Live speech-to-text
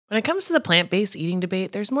When it comes to the plant-based eating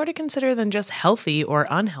debate, there's more to consider than just healthy or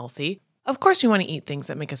unhealthy. Of course, we want to eat things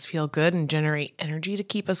that make us feel good and generate energy to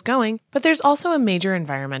keep us going, but there's also a major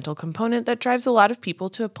environmental component that drives a lot of people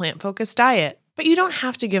to a plant-focused diet. But you don't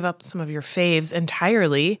have to give up some of your faves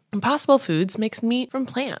entirely. Impossible Foods makes meat from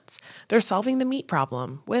plants. They're solving the meat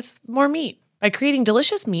problem with more meat. By creating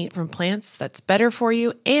delicious meat from plants that's better for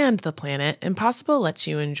you and the planet, Impossible lets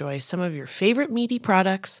you enjoy some of your favorite meaty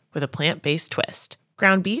products with a plant-based twist.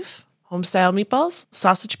 Ground beef, home-style meatballs,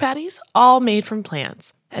 sausage patties, all made from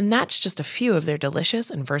plants. And that's just a few of their delicious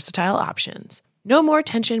and versatile options. No more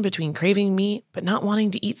tension between craving meat but not wanting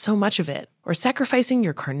to eat so much of it, or sacrificing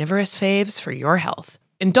your carnivorous faves for your health.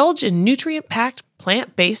 Indulge in nutrient-packed,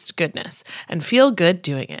 plant-based goodness and feel good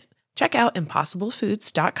doing it. Check out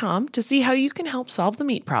ImpossibleFoods.com to see how you can help solve the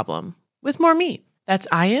meat problem with more meat. That's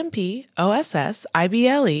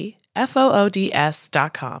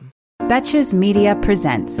ImpossibleFoods.com. Betches Media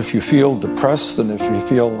presents. If you feel depressed and if you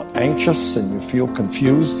feel anxious and you feel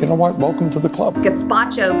confused, you know what? Welcome to the club.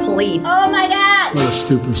 Gazpacho police. Oh my God! What a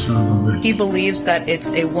stupid son of a bitch. He believes that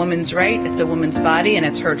it's a woman's right, it's a woman's body, and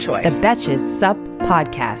it's her choice. The Betches Sup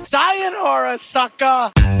Podcast. Sayonara,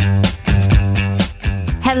 sucker!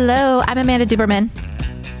 Hello, I'm Amanda Duberman.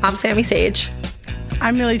 I'm Sammy Sage.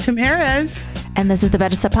 I'm Millie Tamares. And this is the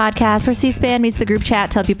Betches Sup Podcast, where C-SPAN meets the group chat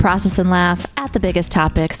to help you process and laugh at the biggest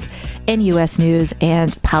topics in U.S. news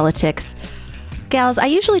and politics. Gals, I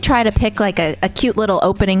usually try to pick like a cute little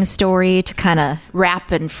opening story to kind of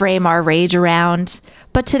wrap and frame our rage around.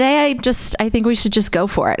 But today I think we should just go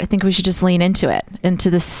for it. I think we should just lean into it, into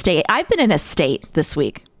the state. I've been in a state this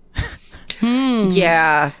week.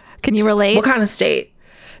 Yeah. Can you relate? What kind of state?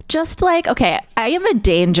 Just like, okay, I am a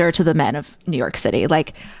danger to the men of New York City.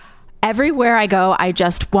 Like, everywhere I go, I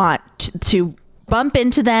just want to bump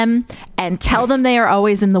into them and tell them they are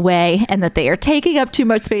always in the way and that they are taking up too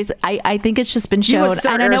much space. I think it's just been shown.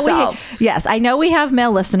 And I know I know we have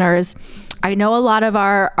male listeners. I know a lot of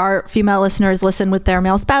our female listeners listen with their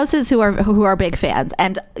male spouses who are big fans.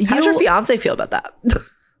 And how's your fiance feel about that?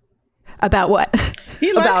 About what?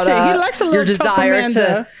 He likes it. He likes a little tough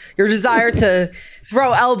Amanda. Your desire to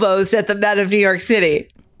throw elbows at the men of New York City.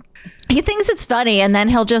 He thinks it's funny, and then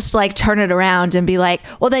he'll just like turn it around and be like,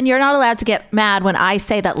 well, then you're not allowed to get mad when I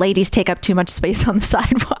say that ladies take up too much space on the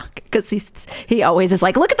sidewalk. Because he always is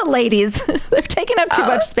like, look at the ladies. They're taking up too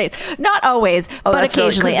much space. Not always, but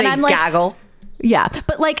occasionally. Really, and I'm like, gaggle. Yeah.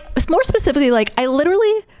 But like more specifically, like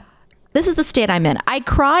this is the state I'm in. I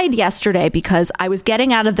cried yesterday because I was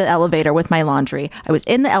getting out of the elevator with my laundry. I was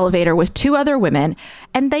in the elevator with two other women,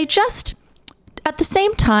 and they just, at the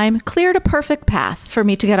same time, cleared a perfect path for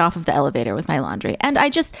me to get off of the elevator with my laundry. And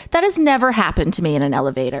that has never happened to me in an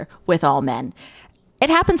elevator with all men. It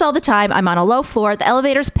happens all the time. I'm on a low floor. The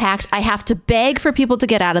elevator's packed. I have to beg for people to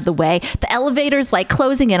get out of the way. The elevator's like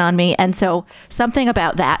closing in on me. And so something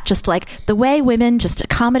about that, just like the way women just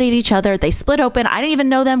accommodate each other. They split open. I didn't even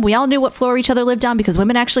know them. We all knew what floor each other lived on because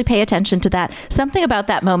women actually pay attention to that. Something about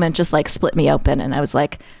that moment just like split me open. And I was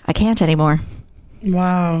like, I can't anymore.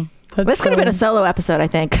 Wow. This could have been a solo episode, I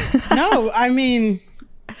think. No, I mean,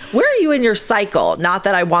 where are you in your cycle? Not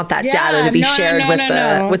that I want that data to be shared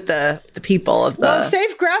with the people of the. Well,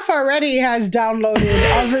 Safe Graph already has downloaded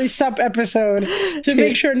every sub episode to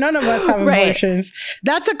make sure none of us have abortions.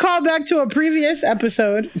 That's a callback to a previous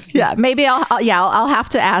episode. Yeah, maybe I'll have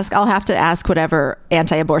to ask. I'll have to ask whatever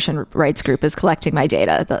anti-abortion rights group is collecting my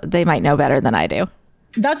data. They might know better than I do.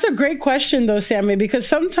 That's a great question, though, Sammy, because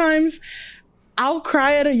sometimes I'll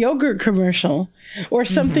cry at a yogurt commercial or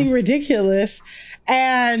something ridiculous.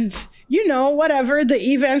 And, you know, whatever, the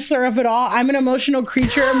Eve Ensler of it all. I'm an emotional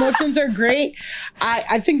creature. Emotions are great.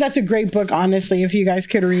 I think that's a great book, honestly, if you guys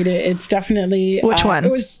could read it. It's definitely... Which one?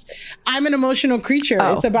 I'm an emotional creature.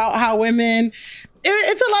 Oh. It's about how women...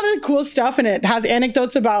 It's a lot of cool stuff, and it has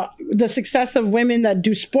anecdotes about the success of women that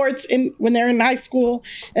do sports when they're in high school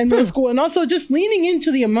and middle school, and also just leaning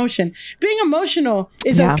into the emotion. Being emotional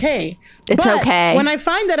is okay. It's okay. When I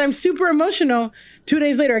find that I'm super emotional, 2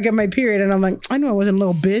 days later I get my period, and I'm like, I knew I wasn't a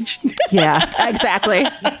little bitch. Yeah, exactly.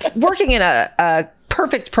 Working in a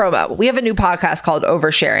perfect promo. We have a new podcast called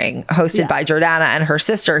Oversharing, hosted by Jordana and her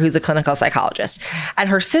sister, who's a clinical psychologist. And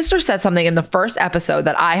her sister said something in the first episode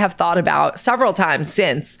that I have thought about several times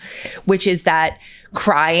since, which is that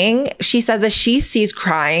crying, she said that she sees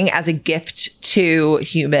crying as a gift to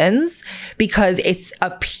humans because it's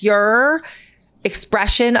a pure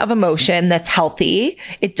expression of emotion that's healthy.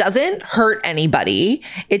 It doesn't hurt anybody.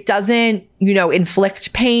 It doesn't,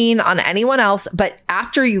 inflict pain on anyone else. But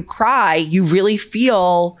after you cry, you really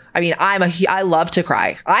feel, I mean, I love to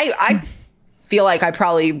cry. I feel like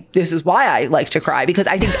this is why I like to cry, because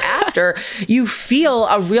I think after you feel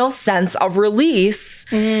a real sense of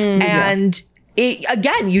release and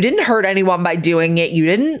again, you didn't hurt anyone by doing it. You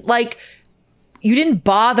didn't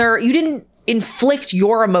inflict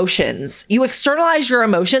your emotions. You externalize your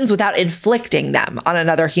emotions without inflicting them on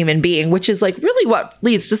another human being, which is like really what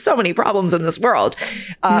leads to so many problems in this world,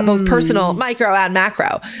 both personal, micro and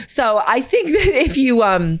macro. So I think that if you,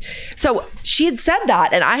 so she had said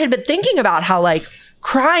that, and I had been thinking about how like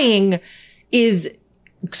crying is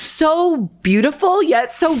so beautiful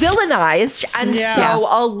yet so villainized and so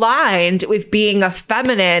aligned with being a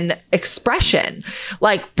feminine expression.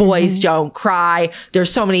 Like boys don't cry.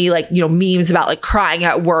 There's so many like, memes about like crying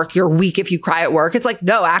at work. You're weak if you cry at work. It's like,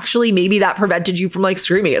 no, actually maybe that prevented you from like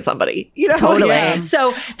screaming at somebody, Totally. Yeah.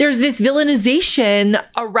 So there's this villainization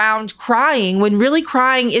around crying when really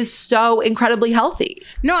crying is so incredibly healthy.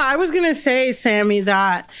 No, I was going to say, Sammy,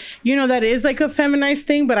 that, that is like a feminized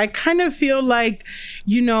thing, but I kind of feel like,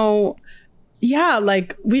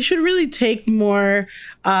 like we should really take more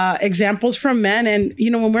examples from men. And,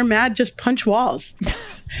 when we're mad, just punch walls,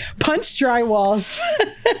 punch dry walls.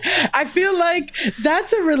 I feel like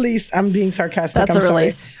that's a release. I'm being sarcastic. That's a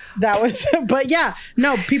release. That was, but yeah,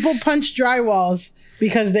 no, people punch dry walls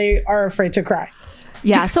because they are afraid to cry.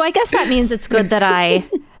 Yeah. So I guess that means it's good that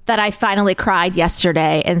I finally cried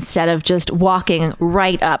yesterday instead of just walking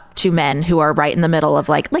right up to men who are right in the middle of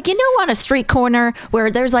like, on a street corner where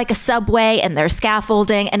there's like a subway and there's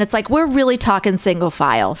scaffolding. And it's like, we're really talking single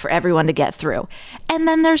file for everyone to get through. And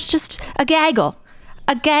then there's just a gaggle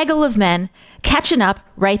of men catching up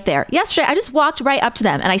right there. Yesterday, I just walked right up to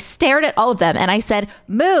them and I stared at all of them and I said,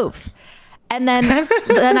 move. And then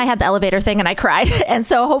I had the elevator thing and I cried. And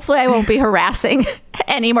so hopefully I won't be harassing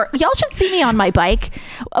anymore. Y'all should see me on my bike.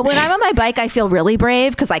 When I'm on my bike, I feel really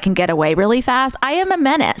brave because I can get away really fast. I am a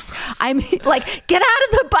menace. I'm like, get out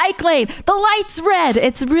of the bike lane. The light's red.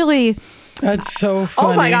 It's really... That's so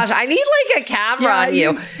funny. Oh my gosh, I need like a camera on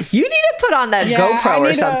you. You need to put on that GoPro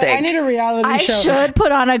or something. I need a reality show. I should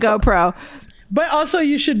put on a GoPro. But also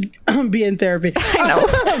you should be in therapy. I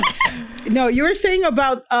know. No, you were saying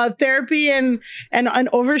about therapy and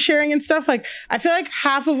oversharing and stuff. Like, I feel like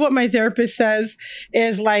half of what my therapist says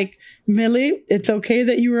is like, Millie, it's okay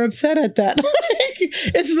that you were upset at that.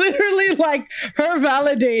 It's literally like her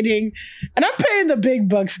validating. And I'm paying the big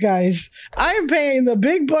bucks, guys. I am paying the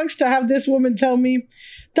big bucks to have this woman tell me,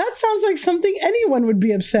 that sounds like something anyone would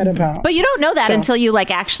be upset about. But you don't know that until you like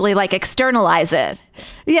actually like externalize it.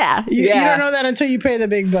 Yeah. You don't know that until you pay the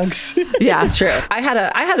big bucks. Yeah, it's true. I had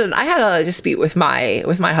a dispute with my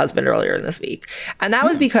husband earlier this week. And that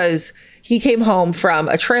was because he came home from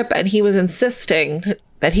a trip and he was insisting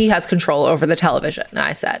that he has control over the television. And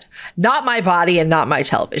I said, not my body and not my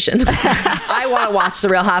television. I want to watch the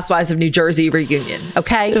Real Housewives of New Jersey reunion.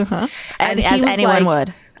 Okay. Uh-huh. And as anyone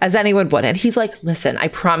would. As anyone would. And he's like, listen, I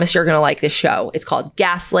promise you're going to like this show. It's called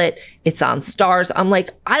Gaslit. It's on Stars. I'm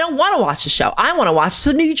like, I don't want to watch the show. I want to watch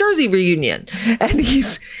the New Jersey reunion. And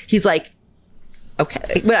he's like,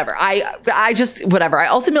 okay, whatever. I just, whatever. I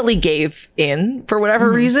ultimately gave in for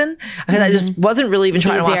whatever reason, because I just wasn't really even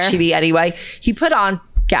trying to watch TV anyway. He put on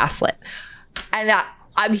Gaslit. And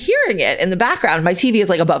I'm hearing it in the background. My TV is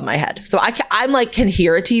like above my head. So I'm like, can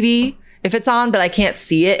hear a TV if it's on, but I can't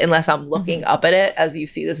see it unless I'm looking up at it, as you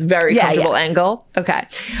see this very comfortable angle. Okay.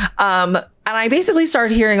 And I basically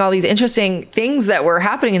started hearing all these interesting things that were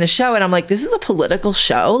happening in the show. And I'm like, this is a political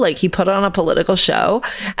show. Like, he put on a political show.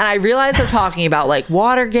 And I realized they're talking about like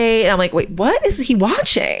Watergate. And I'm like, wait, what is he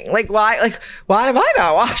watching? Like, why am I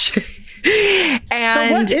not watching?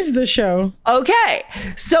 And so what is the show? Okay.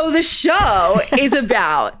 So the show is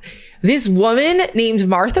about this woman named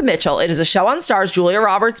Martha Mitchell. It is a show on Stars. Julia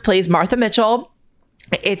Roberts plays Martha Mitchell.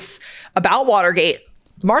 It's about Watergate.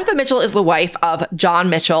 Martha Mitchell is the wife of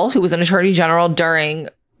John Mitchell, who was an attorney general during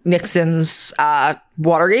Nixon's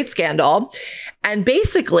Watergate scandal. And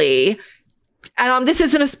basically, and this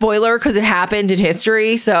isn't a spoiler because it happened in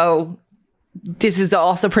history, so this is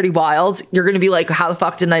also pretty wild. You're going to be like, how the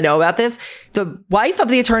fuck didn't I know about this? The wife of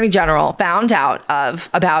the attorney general found out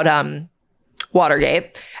about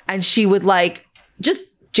Watergate, and she would like, just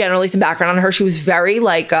generally some background on her. She was very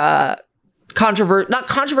like not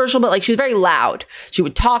controversial, but like she was very loud. She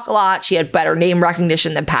would talk a lot. She had better name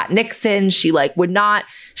recognition than Pat Nixon. She was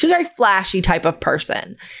a very flashy type of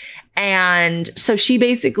person. And so she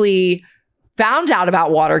basically found out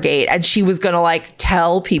about Watergate, and she was going to like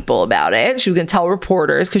tell people about it. She was going to tell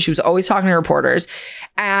reporters, because she was always talking to reporters.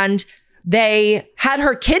 And they had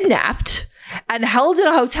her kidnapped and held in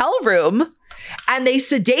a hotel room, and they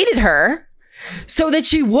sedated her so that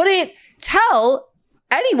she wouldn't tell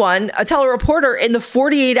anyone, tell a reporter in the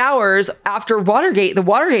 48 hours after the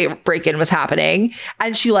Watergate break-in was happening.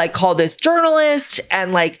 And she like called this journalist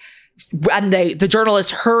and the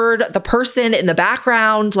journalist heard the person in the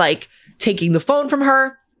background, like taking the phone from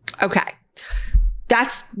her. Okay.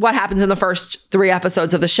 That's what happens in the first 3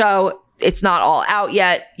 episodes of the show. It's not all out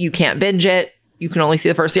yet. You can't binge it. You can only see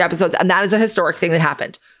the first 3 episodes. And that is a historic thing that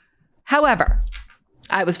happened. However,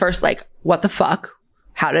 I was first like, what the fuck?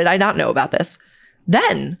 How did I not know about this?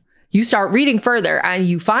 Then you start reading further and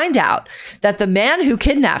you find out that the man who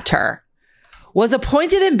kidnapped her was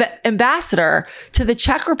appointed ambassador to the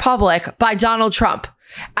Czech Republic by Donald Trump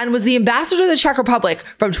and was the ambassador to the Czech Republic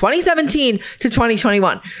from 2017 to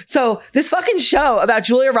 2021. So this fucking show about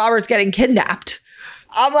Julia Roberts getting kidnapped,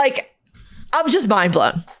 I'm just mind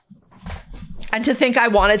blown. And to think I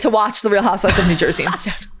wanted to watch The Real Housewives of New Jersey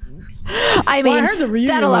instead. I mean, I heard the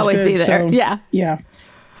reunion that'll was always good, be there. so, Yeah.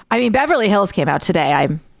 I mean, Beverly Hills came out today.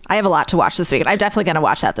 I have a lot to watch this weekend. I'm definitely going to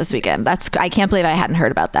watch that this weekend. I can't believe I hadn't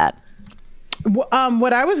heard about that.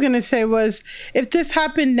 What I was going to say was, if this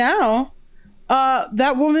happened now,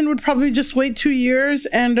 that woman would probably just wait 2 years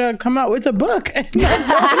and come out with a book.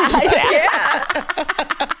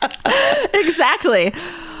 Exactly.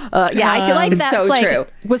 I feel like that's so true.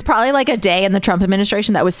 Was probably like a day in the Trump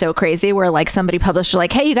administration that was so crazy where like somebody published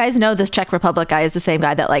like, hey, you guys know this Czech Republic guy is the same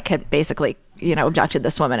guy that like had basically, abducted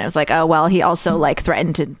this woman. It was like, oh, well, he also like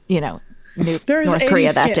threatened to, nuke North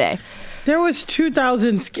Korea that day. There was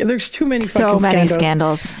 2,000. There's too many so fucking many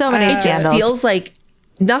scandals. So many scandals. It just feels like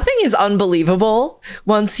nothing is unbelievable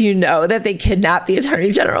once you know that they kidnapped the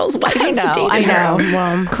attorney general's wife. I know.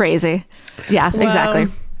 Well, crazy. Yeah, exactly.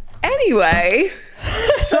 Anyway.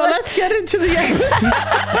 So let's get into the episode.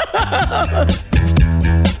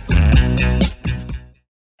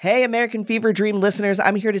 Hey, American Fever Dream listeners,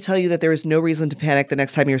 I'm here to tell you that there is no reason to panic the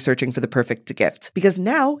next time you're searching for the perfect gift, because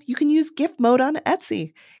now you can use gift mode on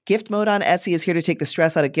Etsy. Gift mode on Etsy is here to take the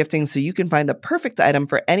stress out of gifting so you can find the perfect item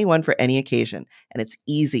for anyone for any occasion. And it's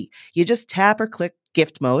easy. You just tap or click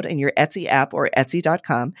gift mode in your Etsy app or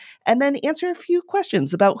Etsy.com, and then answer a few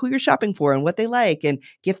questions about who you're shopping for and what they like. And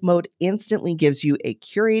gift mode instantly gives you a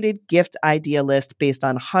curated gift idea list based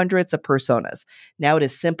on hundreds of personas. Now it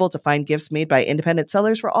is simple to find gifts made by independent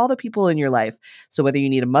sellers for all the people in your life. So whether you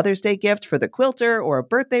need a Mother's Day gift for the quilter or a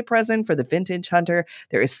birthday present for the vintage hunter,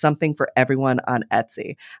 there is something for everyone on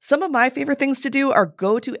Etsy. Some of my favorite things to do are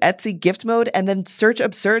go to Etsy gift mode and then search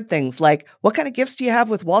absurd things like, what kind of gifts do you have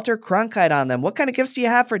with Walter Cronkite on them? What kind of gifts do you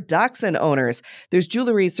have for dachshund owners? There's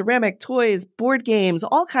jewelry, ceramic, toys, board games,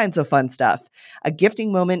 all kinds of fun stuff. A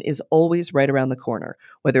gifting moment is always right around the corner,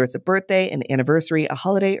 whether it's a birthday, an anniversary, a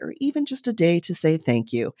holiday, or even just a day to say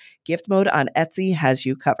thank you. Gift mode on Etsy has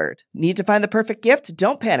you covered. Need to find the perfect gift?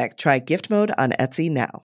 Don't panic. Try gift mode on Etsy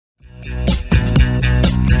now.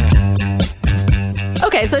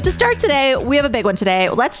 Okay, so to start today, we have a big one today.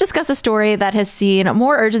 Let's discuss a story that has seen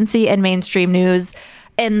more urgency in mainstream news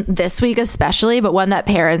in this week especially, but one that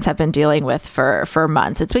parents have been dealing with for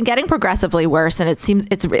months. It's been getting progressively worse, and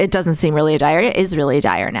it doesn't seem really dire. It is really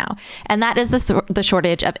dire now. And that is the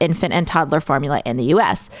shortage of infant and toddler formula in the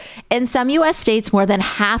U.S. In some U.S. states, more than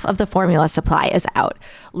half of the formula supply is out.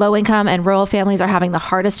 Low-income and rural families are having the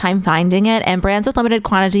hardest time finding it, and brands with limited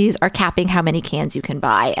quantities are capping how many cans you can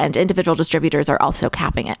buy, and individual distributors are also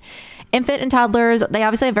capping it. Infant and toddlers, they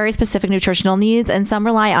obviously have very specific nutritional needs, and some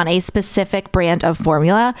rely on a specific brand of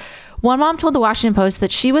formula. One mom told the Washington Post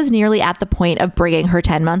that she was nearly at the point of bringing her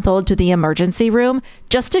 10-month-old to the emergency room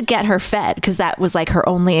just to get her fed, because that was like her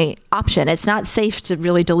only option. It's not safe to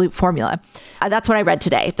really dilute formula. That's what I read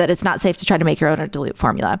today, that it's not safe to try to make your own or dilute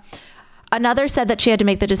formula. Another said that she had to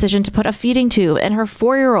make the decision to put a feeding tube in her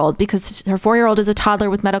 4-year-old because her 4-year-old is a toddler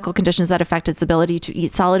with medical conditions that affect its ability to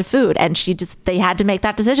eat solid food. And they had to make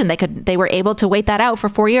that decision. They were able to wait that out for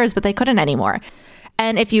 4 years, but they couldn't anymore.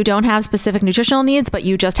 And if you don't have specific nutritional needs, but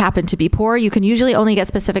you just happen to be poor, you can usually only get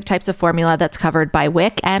specific types of formula that's covered by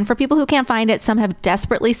WIC. And for people who can't find it, some have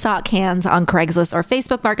desperately sought cans on Craigslist or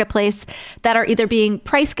Facebook Marketplace that are either being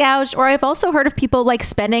price gouged, or I've also heard of people like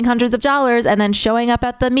spending hundreds of dollars and then showing up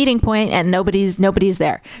at the meeting point and nobody's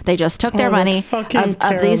there. They just took their money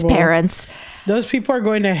of these parents. Those people are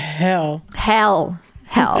going to hell.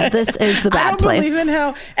 Hell, this is the bad place. I don't believe in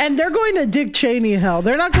hell. And they're going to Dick Cheney hell.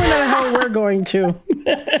 They're not going to hell we're going to.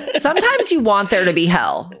 Sometimes you want there to be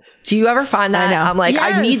hell. Do you ever find that? I'm like,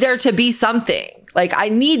 yes. I need there to be something. Like, I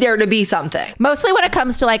need there to be something. Mostly when it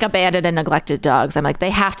comes to like abandoned and neglected dogs, I'm like, they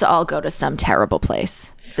have to all go to some terrible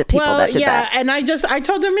place. the people that did that. And I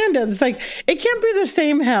told Amanda, it's like, it can't be the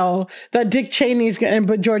same hell that Dick Cheney's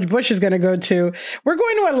but George Bush is going to go to. We're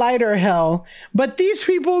going to a lighter hell, but these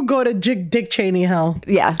people go to Dick Cheney hell.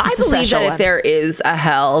 Yeah. I believe that if there is a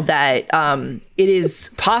hell, that it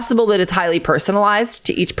is possible that it's highly personalized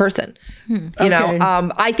to each person. You know,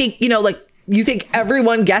 I think, you know, like, you think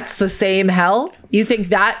everyone gets the same hell? You think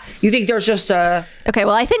there's just a... Okay,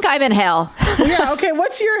 well, I think I'm in hell. Yeah, okay,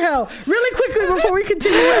 what's your hell? Really quickly before we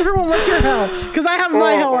continue, everyone, what's your hell? Because I have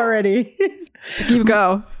my hell already. You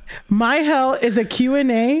go. My hell is a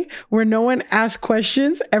Q&A where no one asks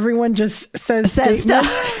questions. Everyone just says statements,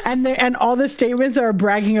 stuff. and all the statements are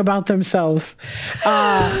bragging about themselves.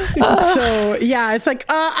 So yeah, it's like,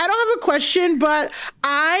 I don't have a question, but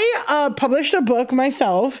I published a book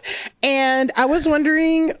myself, and I was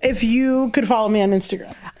wondering if you could follow me on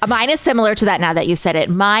Instagram. Mine is similar to that now that you said it.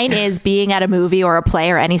 Mine is being at a movie or a play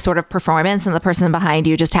or any sort of performance and the person behind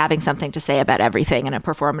you just having something to say about everything in a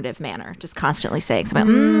performative manner, just constantly saying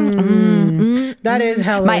something. That is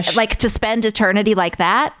hellish. Like to spend eternity like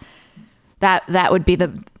that would be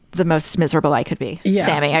the most miserable I could be. Yeah,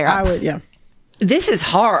 Sammy, I would, yeah. This is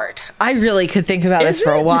hard. I really could think about this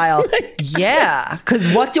for a while. Yeah,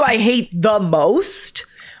 because what do I hate the most?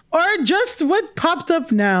 Or just what popped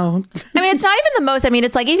up now. I mean, it's not even the most. I mean,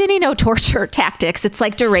 it's like even, you know, torture tactics. It's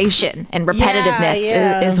like duration and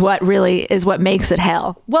repetitiveness is what really is what makes it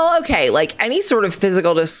hell. Well, okay, like any sort of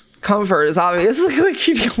physical discomfort is obviously like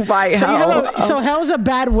you don't buy hell. So hell's a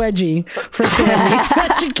bad wedgie for Sammy.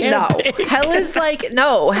 Hell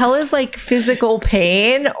is like physical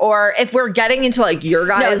pain, or if we're getting into like your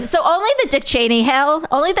guys. No, so only the Dick Cheney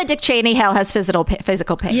hell has physical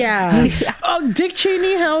pain. Yeah. Oh, Dick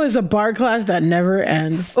Cheney hell is a bar class that never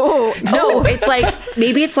ends. Oh no, it's like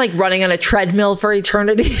maybe it's like running on a treadmill for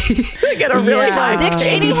eternity. Get a really high. Dick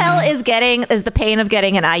Cheney hell is the pain of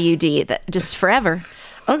getting an IUD that just forever.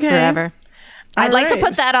 Okay, forever. I'd like to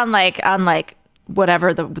put that on like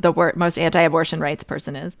whatever the most anti-abortion rights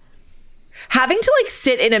person is. Having to like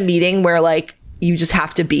sit in a meeting where like you just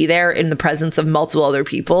have to be there in the presence of multiple other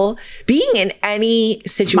people. Being in any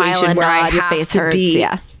situation where I have to be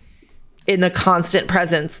in the constant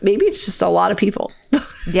presence, maybe it's just a lot of people.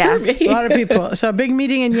 Yeah, a lot of people. So a big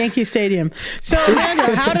meeting in Yankee Stadium. So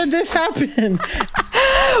Amanda, how did this happen?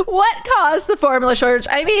 What caused the formula shortage?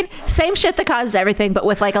 I mean, same shit that causes everything, but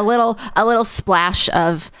with like a little splash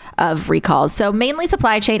of recalls. So mainly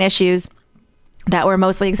supply chain issues that were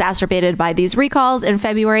mostly exacerbated by these recalls. In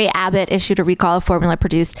February, Abbott issued a recall of formula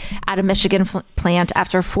produced at a Michigan plant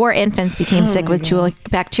after 4 infants became sick with 2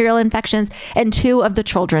 bacterial infections and 2 of the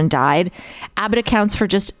children died. Abbott accounts for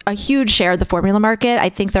just a huge share of the formula market. I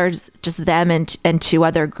think there's just them and 2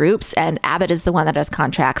 other groups, and Abbott is the one that has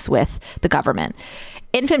contracts with the government.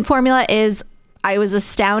 Infant formula is, I was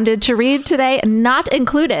astounded to read today, not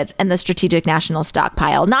included in the strategic national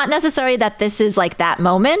stockpile. Not necessarily that this is like that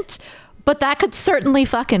moment, but that could certainly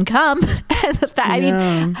fucking come. I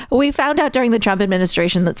mean, we found out during the Trump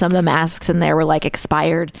administration that some of the masks in there were like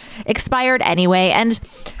expired anyway. And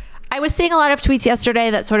I was seeing a lot of tweets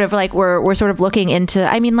yesterday that sort of like were sort of looking into,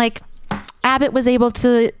 I mean, like Abbott was able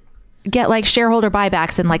to get like shareholder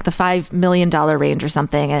buybacks in like the $5 million range or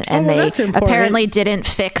something. And they apparently didn't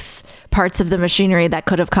fix parts of the machinery that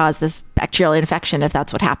could have caused this bacterial infection if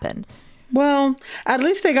that's what happened. Well, at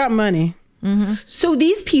least they got money. Mm-hmm. So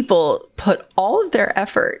these people put all of their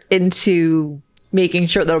effort into making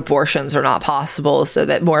sure that abortions are not possible so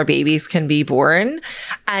that more babies can be born.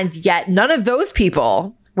 And yet none of those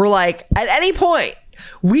people were like, at any point,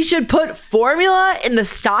 we should put formula in the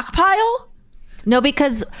stockpile? No,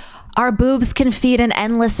 because our boobs can feed an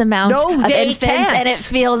endless amount of infants, and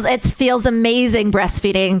it feels amazing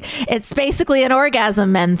breastfeeding. It's basically an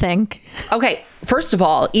orgasm, men think. Okay, first of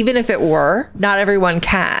all, even if it were, not everyone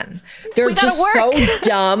can. They're just so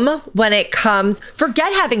dumb when it comes.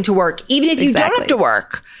 Forget having to work. Even if you don't have to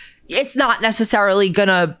work, it's not necessarily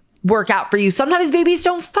gonna work out for you. Sometimes babies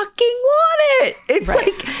don't fucking want it. It's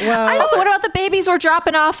like, well, also, what about the babies we're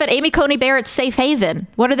dropping off at Amy Coney Barrett's Safe Haven?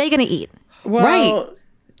 What are they gonna eat? Well, right.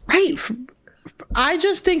 I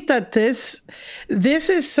just think that this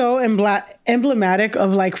is so emblematic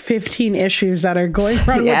of like 15 issues that are going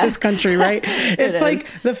wrong with this country, right? It's like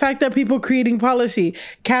the fact that people creating policy,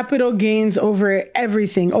 capital gains over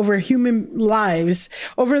everything, over human lives,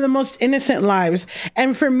 over the most innocent lives.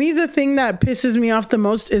 And for me, the thing that pisses me off the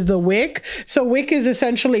most is the WIC. So WIC is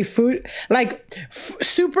essentially food, like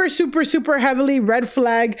super, super, super heavily red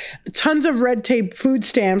flag, tons of red tape food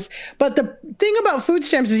stamps. But the thing about food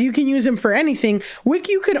stamps is you can use them for anything. WIC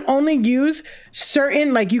you could only use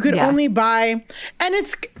certain, like you could only buy, and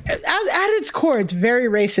it's at its core, it's very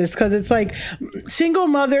racist because it's like single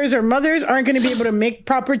mothers or mothers aren't going to be able to make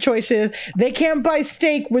proper choices. They can't buy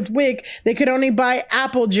steak with WIC. They could only buy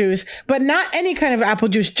apple juice, but not any kind of apple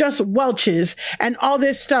juice, just Welch's and all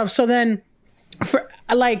this stuff. So then for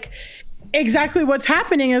like, exactly what's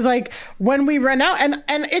happening is like when we run out, and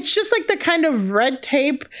it's just like the kind of red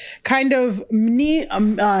tape, kind of means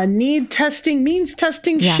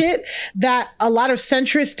testing shit that a lot of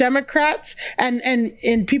centrist Democrats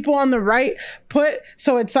and people on the right put.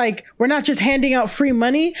 So it's like, we're not just handing out free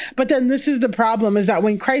money, but then this is the problem, is that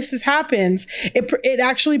when crisis happens, it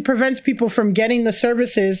actually prevents people from getting the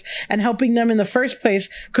services and helping them in the first place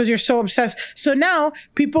because you're so obsessed. So now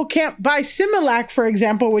people can't buy Similac, for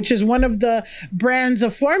example, which is one of the brands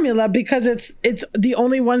of formula, because it's the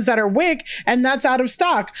only ones that are WIC, and that's out of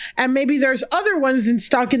stock. And maybe there's other ones in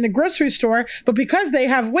stock in the grocery store, but because they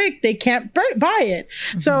have WIC, they can't buy it.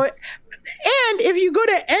 Mm-hmm. So, and if you go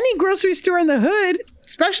to any grocery store in the hood,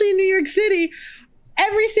 especially in New York City,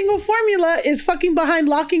 every single formula is fucking behind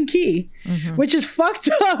lock and key, which is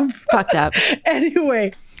fucked up. Fucked up.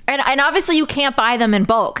 Anyway. And obviously you can't buy them in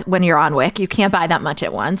bulk when you're on WIC. You can't buy that much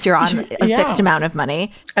at once. You're on a fixed amount of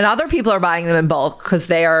money. And other people are buying them in bulk because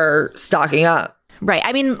they are stocking up. Right.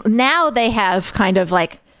 I mean, now they have kind of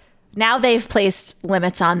like, now they've placed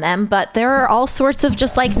limits on them, but there are all sorts of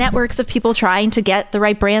just like networks of people trying to get the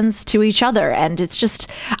right brands to each other. And it's just,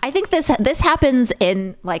 I think this happens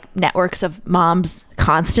in like networks of moms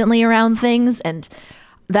constantly around things, and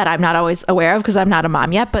that I'm not always aware of because I'm not a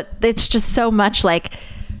mom yet, but it's just so much like,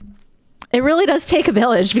 it really does take a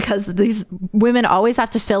village, because these women always have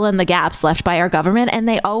to fill in the gaps left by our government, and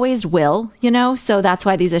they always will, you know? So that's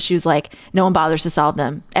why these issues, like, no one bothers to solve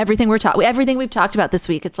them. Everything we've talked about this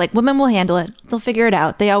week, it's like, women will handle it. They'll figure it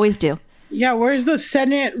out. They always do. Yeah, where's the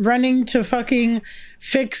Senate running to fucking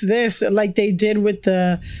fix this like they did with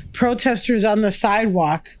the protesters on the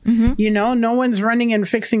sidewalk? You know, no one's running and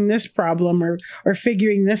fixing this problem or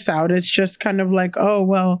figuring this out. It's just kind of like, oh,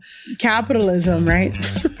 well, capitalism, right?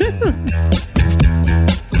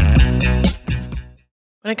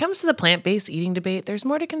 When it comes to the plant-based eating debate, there's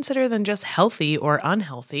more to consider than just healthy or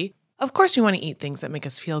unhealthy. Of course, we want to eat things that make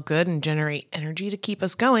us feel good and generate energy to keep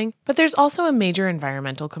us going, but there's also a major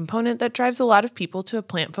environmental component that drives a lot of people to a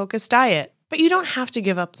plant-focused diet. But you don't have to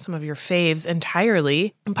give up some of your faves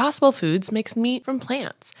entirely. Impossible Foods makes meat from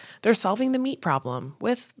plants. They're solving the meat problem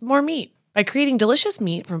with more meat. By creating delicious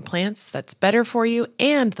meat from plants that's better for you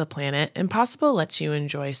and the planet, Impossible lets you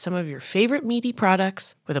enjoy some of your favorite meaty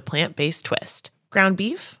products with a plant-based twist. Ground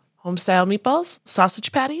beef, home-style meatballs,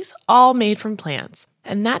 sausage patties, all made from plants.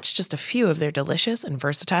 And that's just a few of their delicious and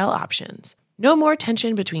versatile options. No more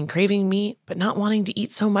tension between craving meat but not wanting to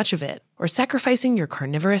eat so much of it, or sacrificing your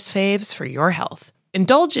carnivorous faves for your health.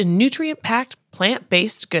 Indulge in nutrient-packed,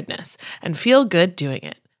 plant-based goodness and feel good doing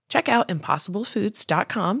it. Check out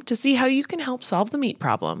ImpossibleFoods.com to see how you can help solve the meat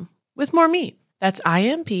problem with more meat. That's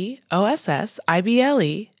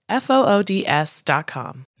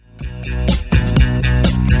ImpossibleFoods.com.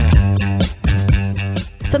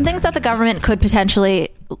 Some things that the government could potentially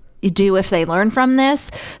do if they learn from this.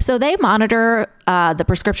 So they monitor the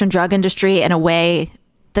prescription drug industry in a way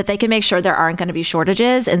that they can make sure there aren't going to be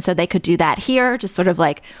shortages. And so they could do that here, just sort of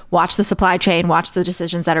like watch the supply chain, watch the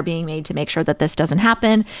decisions that are being made to make sure that this doesn't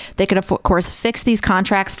happen. They could, of course, fix these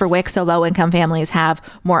contracts for WIC so low-income families have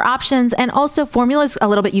more options. And also, formula is a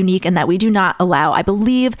little bit unique in that we do not allow, I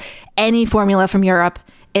believe, any formula from Europe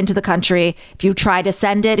into the country. If you try to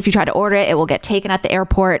send it, if you try to order it, it will get taken at the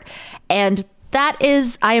airport. And that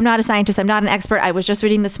is, I am not a scientist. I'm not an expert. I was just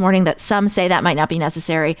reading this morning that some say that might not be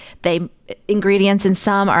necessary. Ingredients in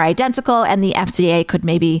some are identical, and the FDA could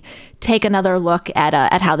maybe take another look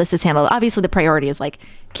at how this is handled. Obviously, the priority is like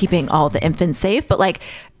keeping all the infants safe, but like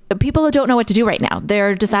people don't know what to do right now.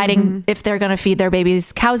 They're deciding if they're going to feed their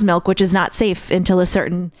babies cow's milk, which is not safe until a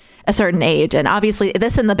certain age. And obviously,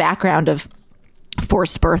 this in the background of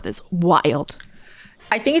forced birth is wild.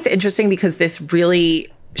 I think it's interesting because this really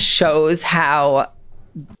shows how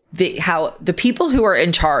the people who are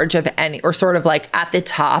in charge of any, or sort of like at the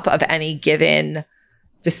top of any given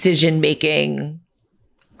decision making,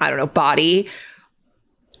 I don't know, body,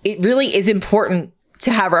 it really is important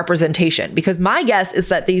to have representation, because my guess is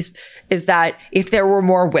that if there were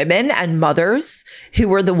more women and mothers who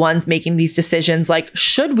were the ones making these decisions, like,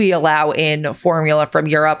 should we allow in formula from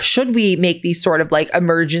Europe? Should we make these sort of like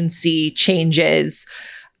emergency changes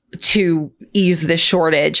to ease this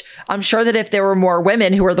shortage? I'm sure that if there were more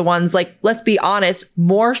women who are the ones, like, let's be honest,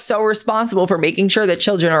 more so responsible for making sure that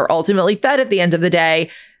children are ultimately fed at the end of the day,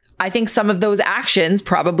 I think some of those actions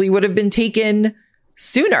probably would have been taken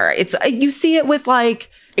sooner. You see it with like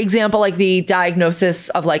example, like the diagnosis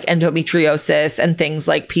of like endometriosis and things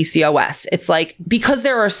like PCOS. It's like, because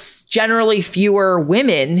there are generally fewer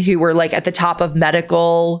women who were like at the top of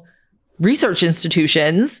medical research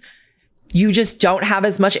institutions, you just don't have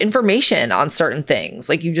as much information on certain things.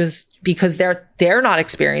 Like because they're not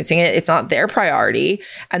experiencing it. It's not their priority.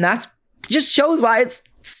 And that's just shows why it's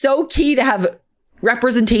so key to have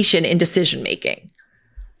representation in decision making.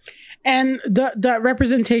 And the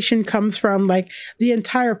representation comes from like the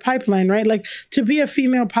entire pipeline, right? Like to be a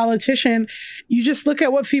female politician, you just look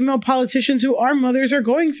at what female politicians who are mothers are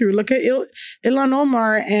going through. Look at Ilhan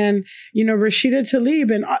Omar and, Rashida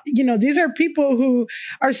Tlaib. And, these are people who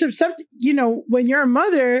are susceptible, when you're a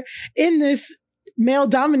mother in this male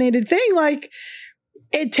dominated thing, like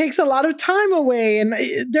it takes a lot of time away. And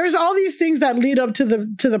there's all these things that lead up to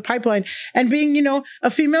the pipeline. And being, a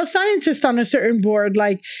female scientist on a certain board,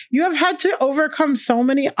 like you have had to overcome so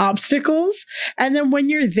many obstacles. And then when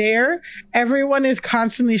you're there, everyone is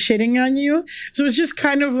constantly shitting on you. So it's just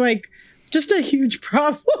kind of like just a huge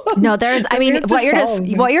problem. No,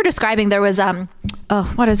 what you're describing, there was,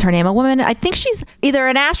 what is her name? A woman, I think she's either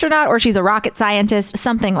an astronaut or she's a rocket scientist,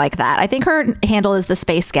 something like that. I think her handle is the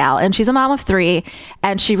Space Gal, and she's a mom of 3,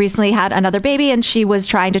 and she recently had another baby, and she was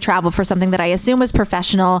trying to travel for something that I assume was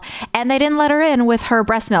professional, and they didn't let her in with her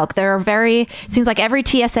breast milk. It seems like every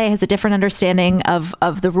TSA has a different understanding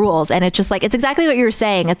of the rules, and it's just like, it's exactly what you were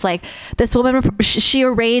saying. It's like this woman, she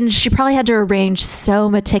probably had to arrange so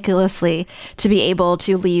meticulously to be able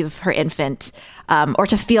to leave her infant, or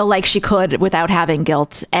to feel like she could without having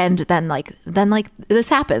guilt. And then this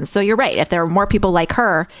happens. So you're right. If there were more people like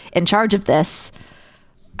her in charge of this,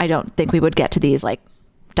 I don't think we would get to these like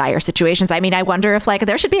dire situations. I mean, I wonder if like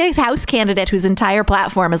there should be a House candidate whose entire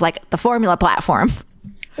platform is like the formula platform.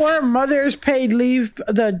 Or mothers paid leave,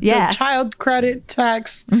 the child credit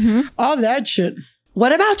tax, all that shit.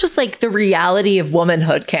 What about just like the reality of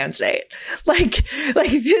womanhood candidate? Like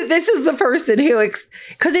this is the person who,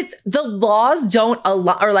 because it's the laws don't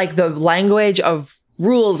allow, or like the language of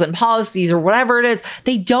rules and policies or whatever it is,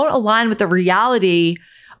 they don't align with the reality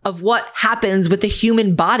of what happens with the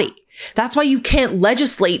human body. That's why you can't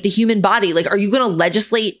legislate the human body. Like, are you going to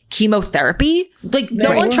legislate chemotherapy? Like,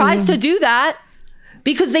 no one tries to do that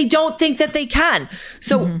because they don't think that they can.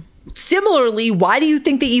 So similarly, why do you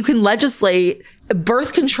think that you can legislate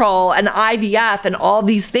birth control and IVF and all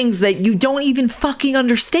these things that you don't even fucking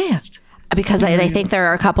understand? Because they think there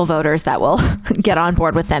are a couple voters that will get on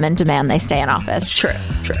board with them and demand they stay in office. True.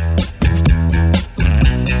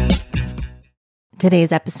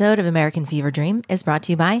 Today's episode of American Fever Dream is brought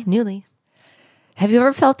to you by Nuuly. Have you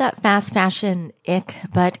ever felt that fast fashion ick,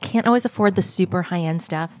 but can't always afford the super high-end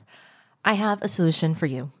stuff? I have a solution for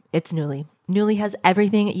you. It's Nuuly. Nuuly has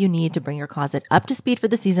everything you need to bring your closet up to speed for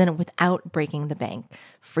the season without breaking the bank.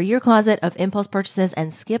 Free your closet of impulse purchases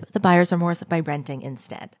and skip the buyer's remorse by renting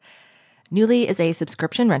instead. Nuuly is a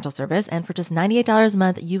subscription rental service, and for just $98 a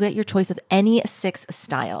month, you get your choice of any 6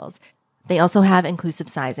 styles. They also have inclusive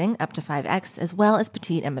sizing, up to 5X, as well as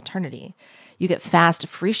petite and maternity. You get fast,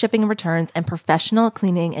 free shipping and returns, and professional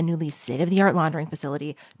cleaning in Nuuly's state-of-the-art laundering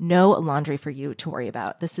facility. No laundry for you to worry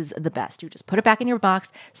about. This is the best. You just put it back in your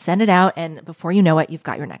box, send it out, and before you know it, you've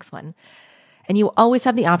got your next one. And you always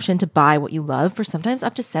have the option to buy what you love for sometimes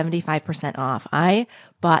up to 75% off. I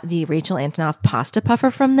bought the Rachel Antonoff pasta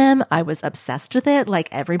puffer from them. I was obsessed with it, like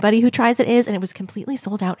everybody who tries it is, and it was completely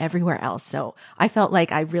sold out everywhere else. So I felt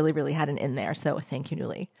like I really, really had an in there. So thank you,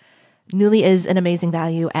 Nuuly. Nuuly is an amazing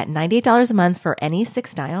value at $98 a month for any 6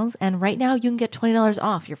 styles. And right now you can get $20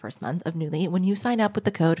 off your first month of Nuuly when you sign up with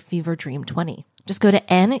the code FEVERDREAM20. Just go to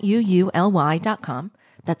NUULY.com.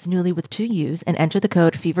 That's Nuuly with 2 U's, and enter the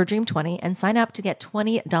code FEVERDREAM20 and sign up to get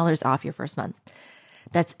 $20 off your first month.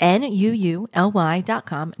 That's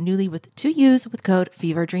NUULY.com, Nuuly with 2 U's with code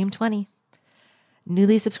FEVERDREAM20.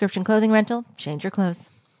 Nuuly subscription clothing rental. Change your clothes.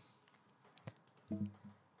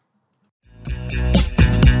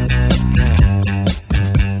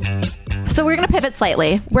 So we're going to pivot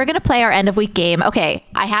slightly. We're going to play our end of week game. Okay,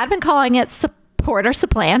 I had been calling it support or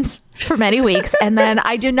supplant for many weeks, and then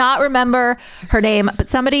I do not remember her name, but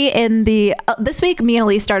somebody in the this week, me and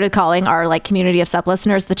Elise started calling our like community of sup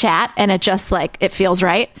listeners the chat, and it just like it feels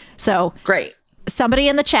right. So great. Somebody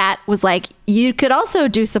in the chat was like, you could also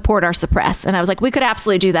do support or suppress. And I was like, we could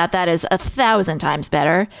absolutely do that. That is 1,000 times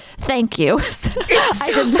better. Thank you. It's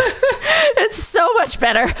so much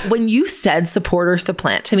better. When you said support or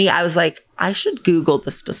supplant to me, I was like, I should Google the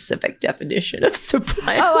specific definition of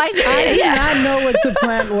supplant. I did not know what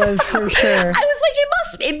supplant was for sure. I was like, it must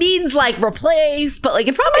it means like replace, but like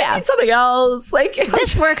it probably means something else. Like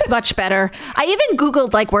this works much better. I even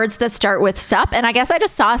Googled like words that start with sup, and I guess I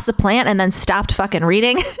just saw supplant and then stopped fucking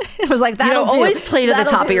reading. It was like, that'll do. Always play to the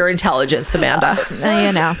top of your intelligence, Amanda.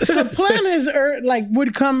 Supplant is like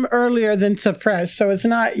would come earlier than suppress, so it's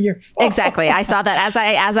not your fault. Exactly. I saw that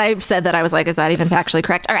as I said that, I was like, is that even factually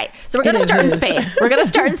correct? All right, so we're going to start in Spain. We're going to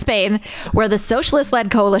start in Spain, where the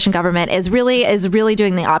socialist-led coalition government is really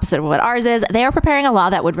doing the opposite of what ours is. They are preparing a law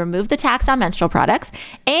that would remove the tax on menstrual products,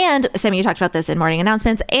 and Sammy, you talked about this in morning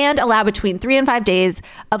announcements, and allow between 3 and 5 days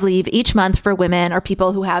of leave each month for women or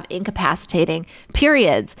people who have incapacitating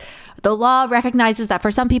periods. The law recognizes that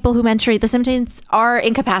for some people who menstruate, the symptoms are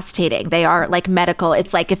incapacitating. They are like medical.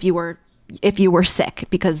 It's like if you were sick,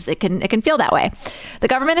 because it can feel that way. The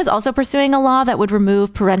government is also pursuing a law that would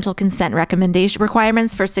remove parental consent recommendation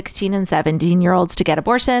requirements for 16 and 17-year-olds to get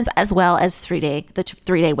abortions, as well as the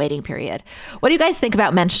 3-day waiting period. What do you guys think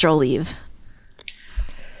about menstrual leave?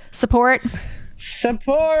 Support?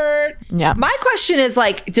 Yeah. My question is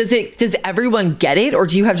like, does everyone get it, or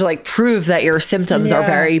do you have to like prove that your symptoms are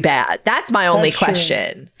very bad? That's my only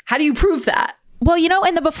question. True. How do you prove that? Well,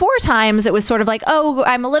 in the before times, it was sort of like, oh,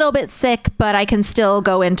 I'm a little bit sick, but I can still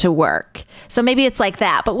go into work. So maybe it's like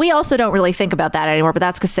that. But we also don't really think about that anymore. But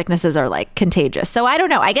that's because sicknesses are like contagious. So I don't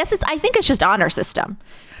know. I think it's just honor system.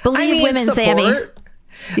 Believe women, support. Sammy.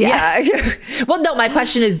 Yeah. Well, no, my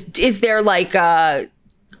question is there like,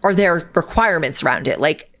 are there requirements around it?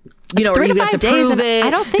 Like, or you have to prove it? I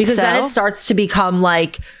don't think because so. Then it starts to become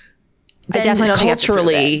like, I definitely don't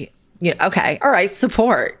culturally, okay. All right.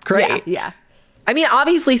 Support. Great. Yeah. I mean,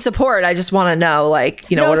 obviously support. I just want to know, like,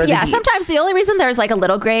 what are the deets? Sometimes the only reason there's like a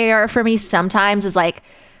little gray area for me sometimes is like,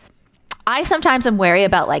 I sometimes am wary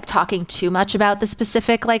about like talking too much about the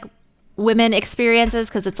specific like women experiences,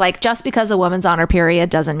 because it's like, just because a woman's on her period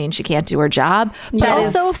doesn't mean she can't do her job. But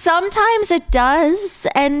also sometimes it does,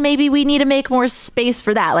 and maybe we need to make more space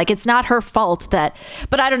for that. Like, it's not her fault but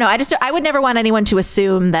I don't know. I would never want anyone to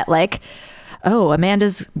assume that like, oh,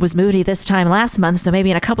 Amanda's was moody this time last month, so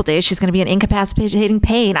maybe in a couple days she's going to be in incapacitating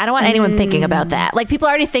pain. I don't want anyone thinking about that. Like, people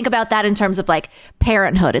already think about that in terms of like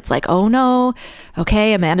parenthood. It's like, oh no,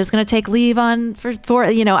 okay, Amanda's going to take leave for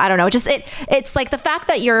I don't know. It's like the fact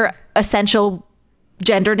that your essential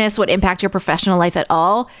genderness would impact your professional life at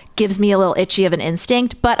all gives me a little itchy of an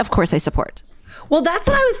instinct. But of course, I support. Well, that's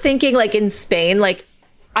what I was thinking. Like in Spain, like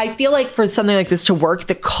I feel like for something like this to work,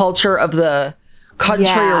 the culture of the country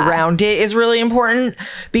around it is really important,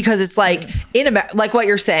 because it's like like what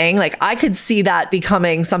you're saying, like I could see that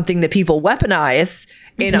becoming something that people weaponize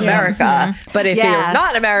in America, but if you're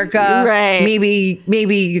not in America,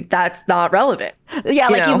 maybe that's not relevant.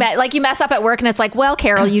 Like you mess up at work and it's like, well,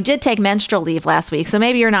 Carol, you did take menstrual leave last week, so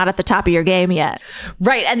maybe you're not at the top of your game yet.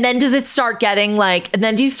 Right. And then do you start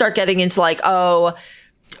getting into like, oh,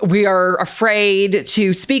 we are afraid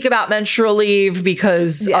to speak about menstrual leave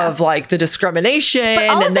because of like the discrimination,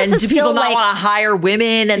 and then do people not want to hire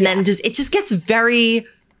women, and then it just gets very,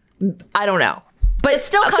 I don't know. But it's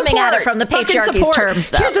still coming at it from the patriarchy's terms,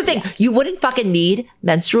 though. Here's the thing. You wouldn't fucking need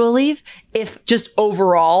menstrual leave if just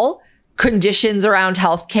overall conditions around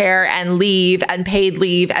healthcare and leave and paid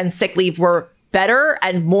leave and sick leave were better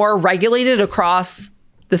and more regulated across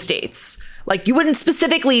the states. Like, you wouldn't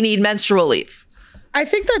specifically need menstrual leave. I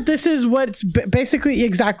think that this is what's basically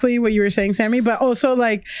exactly what you were saying, Sammy, but also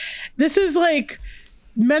like, this is like,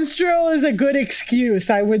 menstrual is a good excuse,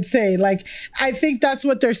 I would say. Like, I think that's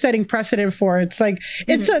what they're setting precedent for. It's like,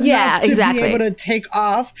 it's enough to be able to take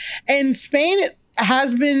off. And Spain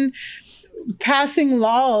has been passing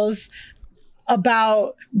laws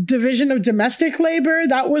about division of domestic labor.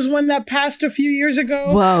 That was one that passed a few years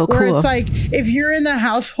ago. Whoa, where cool. It's like, if you're in the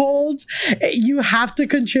household, you have to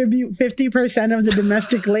contribute 50% of the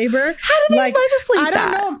domestic labor. How do they legislate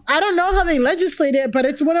that? I don't know how they legislate it, but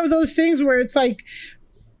it's one of those things where it's like,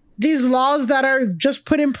 these laws that are just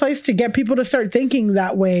put in place to get people to start thinking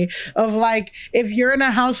that way, of like, if you're in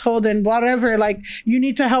a household and whatever, like, you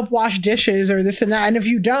need to help wash dishes or this and that. And if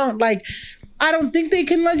you don't, like, I don't think they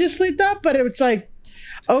can legislate that, but it's like,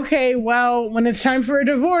 okay, well, when it's time for a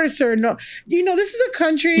divorce or no, this is a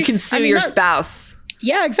country. You can sue your spouse.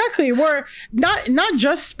 Yeah, exactly. We're not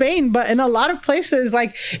just Spain, but in a lot of places,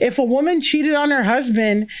 like if a woman cheated on her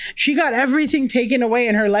husband, she got everything taken away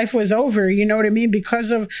and her life was over. You know what I mean? Because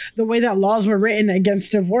of the way that laws were written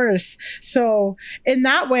against divorce. So in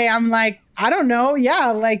that way, I'm like, I don't know. Yeah,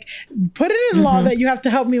 like put it in law that you have to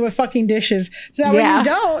help me with fucking dishes. So that when you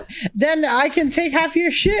don't, then I can take half your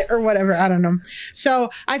shit or whatever. I don't know. So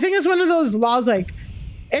I think it's one of those laws, like,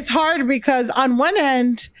 it's hard because on one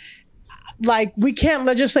end, like we can't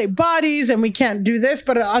legislate bodies and we can't do this,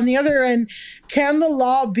 but on the other end, can the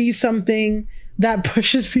law be something that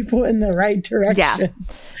pushes people in the right direction?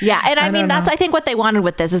 Yeah. And I mean, that's, I think what they wanted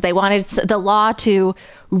with this is they wanted the law to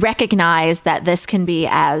recognize that this can be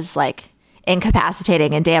as like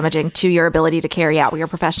incapacitating and damaging to your ability to carry out your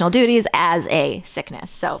professional duties as a sickness.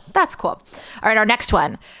 So that's cool. All right. Our next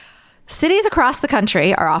one. Cities across the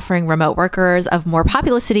country are offering remote workers of more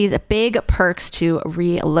populous cities big perks to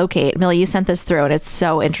relocate. Millie, you sent this through and it's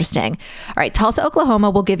so interesting. All right. Tulsa, Oklahoma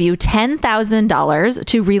will give you $10,000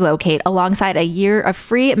 to relocate alongside a year of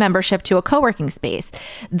free membership to a co-working space.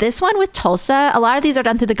 This one with Tulsa, a lot of these are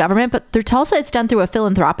done through the government, but through Tulsa, it's done through a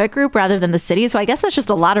philanthropic group rather than the city. So I guess that's just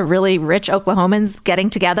a lot of really rich Oklahomans getting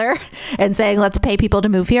together and saying, let's pay people to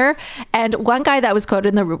move here. And one guy that was quoted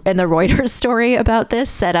in the Reuters story about this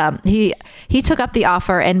said he took up the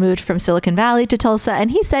offer and moved from Silicon Valley to Tulsa. And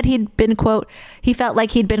he said he felt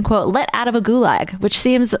like he'd been, quote, let out of a gulag, which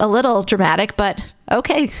seems a little dramatic, but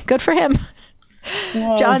okay, good for him.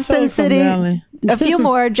 Whoa, Johnson City, a few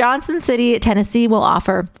more. Johnson City, Tennessee will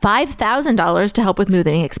offer $5,000 to help with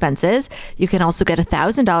moving expenses. You can also get a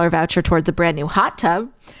 $1,000 voucher towards a brand new hot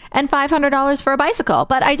tub and $500 for a bicycle.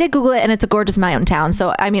 But I did Google it and it's a gorgeous mountain town.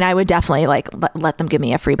 So, I mean, I would definitely let them give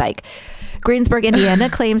me a free bike. Greensburg, Indiana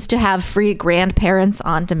claims to have free grandparents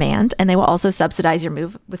on demand, and they will also subsidize your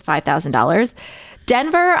move with $5,000.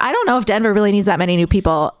 Denver, I don't know if Denver really needs that many new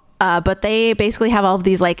people, but they basically have all of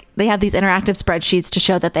these, they have these interactive spreadsheets to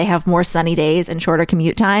show that they have more sunny days and shorter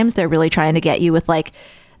commute times. They're really trying to get you with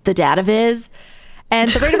the data viz. And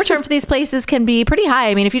the rate of return for these places can be pretty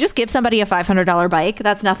high. I mean, if you just give somebody a $500 bike,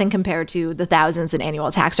 that's nothing compared to the thousands in annual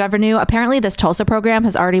tax revenue. Apparently, this Tulsa program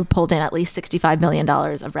has already pulled in at least $65 million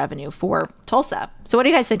of revenue for Tulsa. So what do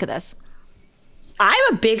you guys think of this?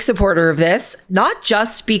 I'm a big supporter of this, not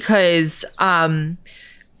just because, I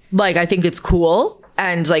think it's cool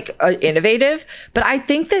and innovative, but I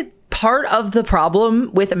think that part of the problem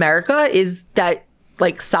with America is that,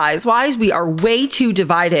 size-wise, we are way too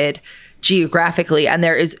divided geographically, and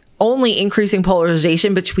there is only increasing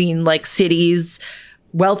polarization between cities,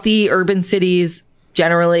 wealthy urban cities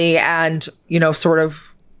generally, and sort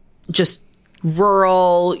of just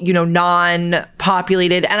rural,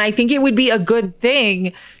 non-populated. And I think it would be a good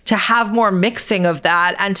thing to have more mixing of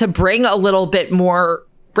that and to bring a little bit more,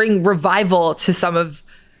 bring revival to some of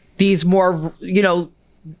these more,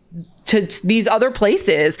 to these other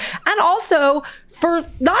places. And also, for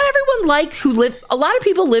not everyone a lot of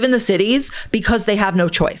people live in the cities because they have no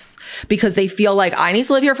choice, because they feel like I need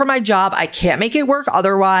to live here for my job. I can't make it work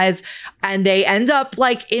otherwise. And they end up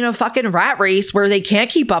in a fucking rat race where they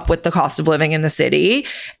can't keep up with the cost of living in the city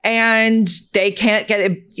and they can't get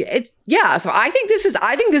it. Yeah. So I think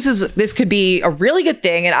this could be a really good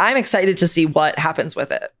thing. And I'm excited to see what happens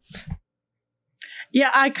with it.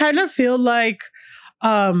 Yeah. I kind of feel like,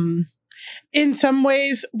 in some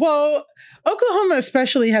ways, Oklahoma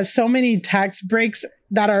especially has so many tax breaks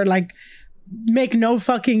that are make no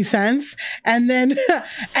fucking sense. And then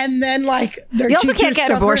their you also can't get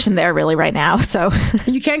an abortion there really right now. So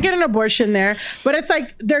you can't get an abortion there, but it's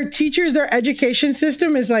their teachers, their education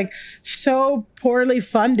system is so poorly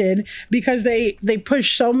funded because they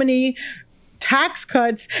push so many tax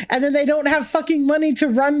cuts and then they don't have fucking money to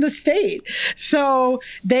run the state. So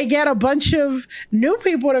they get a bunch of new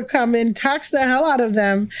people to come in, tax the hell out of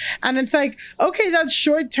them. And it's okay, that's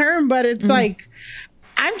short term, but it's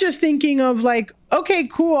I'm just thinking of okay,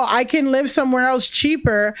 cool, I can live somewhere else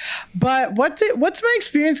cheaper, but what's my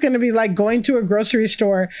experience going to be going to a grocery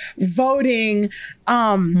store, voting,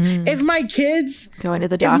 if my kids going to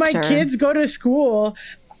the doctor, if my kids go to school,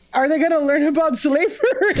 are they going to learn about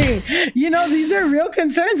slavery? These are real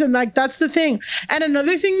concerns. And that's the thing. And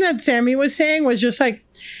another thing that Sammy was saying was just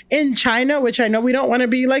in China, which I know we don't want to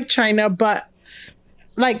be like China, but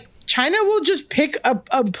China will just pick a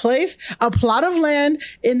place, a plot of land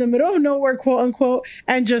in the middle of nowhere, quote unquote,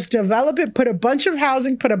 and just develop it, put a bunch of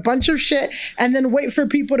housing, put a bunch of shit, and then wait for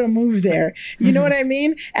people to move there. You know what I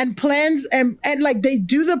mean? And plans and they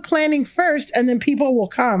do the planning first and then people will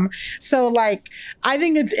come. So I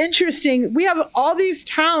think it's interesting. We have all these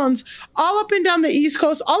towns all up and down the East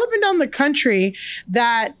Coast, all up and down the country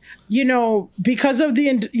that, because of the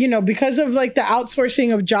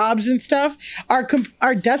outsourcing of jobs and stuff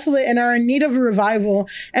are desolate and are in need of a revival.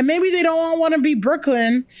 And maybe they don't all want to be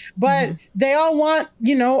Brooklyn, but they all want,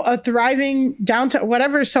 a thriving downtown,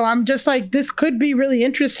 whatever. So I'm just this could be really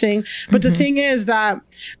interesting. But the thing is that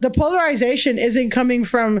the polarization isn't coming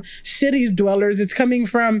from cities dwellers. It's coming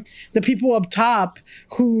from the people up top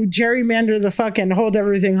who gerrymander the fuck and hold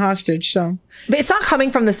everything hostage. So, but it's not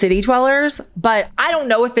coming from the city dwellers, but I don't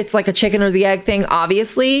know if it's like a chicken or the egg thing,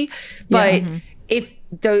 obviously. But if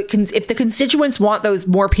the constituents want those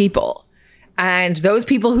more people, and those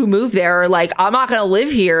people who move there are like, I'm not going to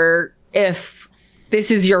live here if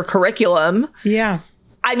this is your curriculum. Yeah.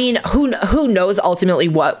 I mean, who knows ultimately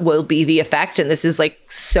what will be the effect? And this is like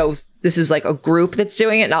a group that's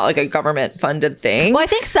doing it, not like a government funded thing. Well, I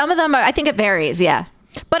think some of them I think it varies. Yeah.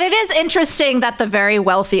 But it is interesting that the very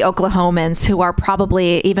wealthy Oklahomans, who are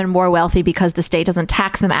probably even more wealthy because the state doesn't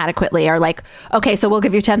tax them adequately, are like, okay, so we'll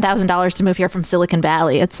give you $10,000 to move here from Silicon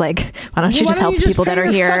Valley. It's like, why don't you just help the people that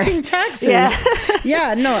are here? Fucking taxes? Yeah.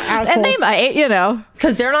 Yeah, no, assholes. And they might, you know.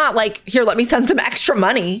 Because they're not like, here, let me send some extra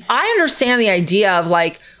money. I understand the idea of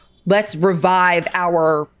like, let's revive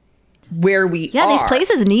where we are. Yeah, these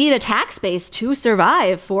places need a tax base to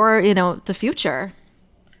survive for, you know, the future.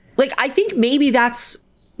 Like, I think maybe this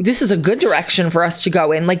is a good direction for us to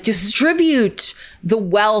go in, like distribute the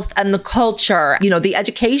wealth and the culture, you know, the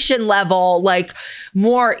education level, like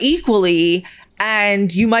more equally.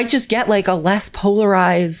 And you might just get like a less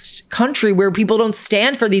polarized country where people don't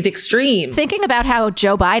stand for these extremes. Thinking about how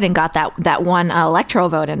Joe Biden got that one electoral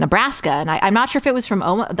vote in Nebraska. And I'm not sure if it was from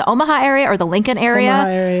the Omaha area or the Lincoln area. Omaha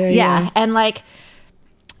area, yeah. And like,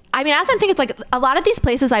 I mean, as I'm thinking, it's like a lot of these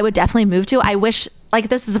places I would definitely move to. I wish, like,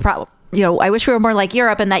 this is a problem. You know, I wish we were more like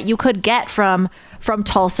Europe, and that you could get from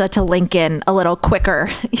Tulsa to Lincoln a little quicker,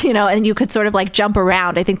 you know, and you could sort of like jump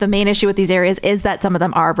around. I think the main issue with these areas is that some of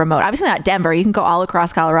them are remote. Obviously not Denver. You can go all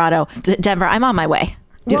across Colorado to Denver. I'm on my way.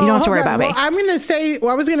 You don't have to worry about me. I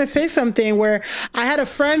was going to say something where I had a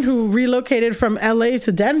friend who relocated from LA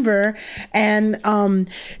to Denver, and,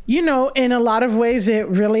 you know, in a lot of ways it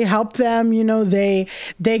really helped them. You know, they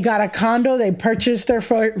got a condo, they purchased their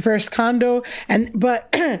first condo,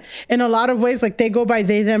 but in a lot of ways, like, they go by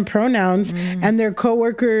they, them pronouns, and their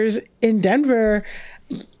coworkers in Denver,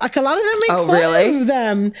 like, a lot of them make fun of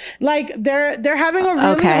them. Like, they're having a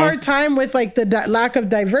really hard time with like the lack of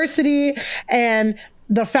diversity, and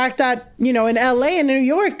the fact that, you know, in LA and New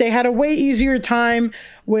York, they had a way easier time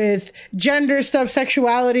with gender stuff,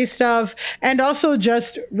 sexuality stuff, and also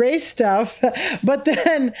just race stuff. But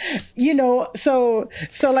then, you know, so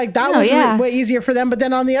like that was way easier for them. But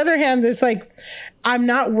then on the other hand, it's like, I'm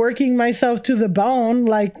not working myself to the bone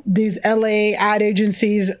like these LA ad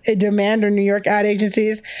agencies demand, or New York ad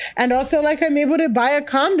agencies. And also, like, I'm able to buy a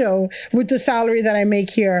condo with the salary that I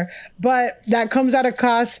make here. But that comes at a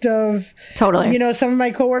cost of, you know, some of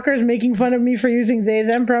my coworkers making fun of me for using they,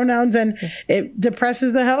 them pronouns, and it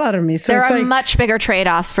depresses the hell out of me. So there it's are like, much bigger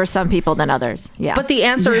trade-offs for some people than others. Yeah. But the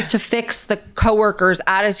answer is to fix the coworkers'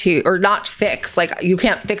 attitude, or not fix, like, you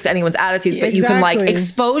can't fix anyone's attitudes, but you can, like,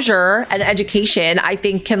 exposure and education, I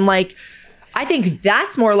think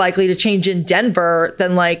that's more likely to change in Denver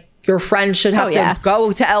than like your friend should have to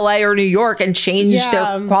go to LA or New York and change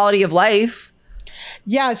their quality of life.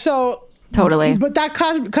 Yeah. So totally. But that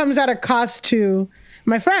comes at a cost to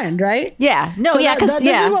my friend, right? Yeah. No, so yeah. This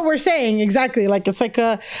is what we're saying. Exactly. Like, it's like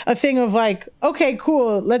a thing of like, okay,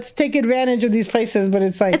 cool, let's take advantage of these places. But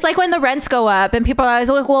it's like when the rents go up and people are always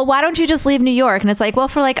like, well, why don't you just leave New York? And it's like, well,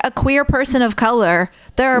 for like a queer person of color,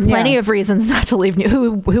 there are plenty of reasons not to leave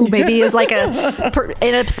who maybe is like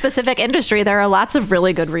in a specific industry. There are lots of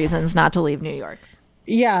really good reasons not to leave New York.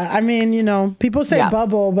 Yeah. I mean, you know, people say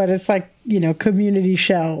bubble, but it's like, you know, community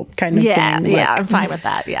shell kind of thing. Yeah. I'm fine with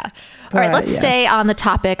that. Yeah. All right, let's stay on the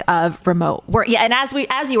topic of remote work. Yeah, and as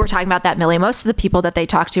you were talking about that, Millie, most of the people that they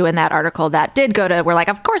talked to in that article that did go to were like,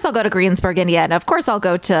 of course I'll go to Greensburg, Indiana. Of course I'll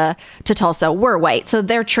go to Tulsa. We're white. So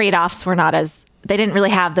their trade-offs were not as, they didn't really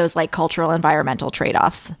have those like cultural, environmental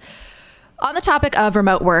trade-offs. On the topic of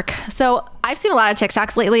remote work, so I've seen a lot of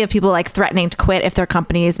TikToks lately of people like threatening to quit if their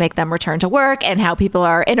companies make them return to work, and how people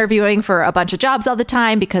are interviewing for a bunch of jobs all the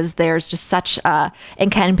time because there's just such a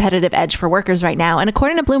competitive edge for workers right now. And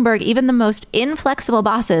according to Bloomberg, even the most inflexible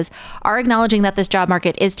bosses are acknowledging that this job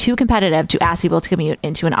market is too competitive to ask people to commute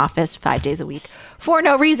into an office 5 days a week for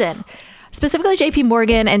no reason. Specifically, JP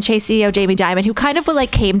Morgan and Chase CEO Jamie Dimon, who kind of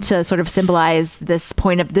came to sort of symbolize this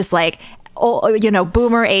point of this like, you know,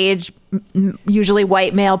 boomer age, usually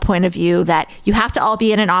white male point of view that you have to all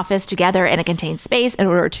be in an office together in a contained space in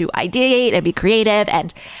order to ideate and be creative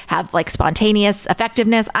and have like spontaneous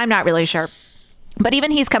effectiveness. I'm not really sure. But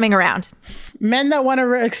even he's coming around. Men that want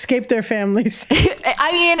to escape their families.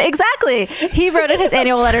 I mean, exactly. He wrote in his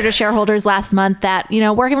annual letter to shareholders last month that, you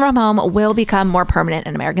know, working from home will become more permanent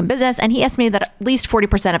in American business. And he estimated that at least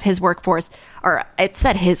 40% of his workforce, or it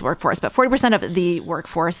said his workforce, but 40% of the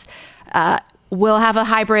workforce will have a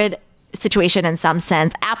hybrid situation in some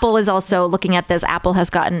sense. Apple is also looking at this. Apple has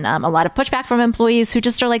gotten a lot of pushback from employees who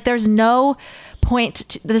just are like, there's no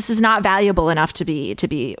point. This is not valuable enough to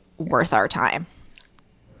be worth our time.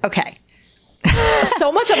 Okay.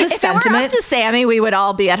 So much of the If sentiment. it were up to Sammy, we would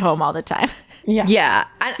all be at home all the time. Yeah.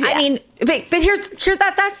 And I mean, but here's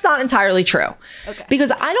that's not entirely true. Okay.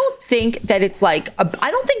 Because I don't think that it's like,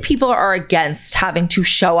 I don't think people are against having to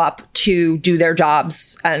show up to do their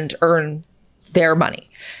jobs and earn their money.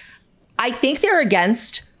 I think they're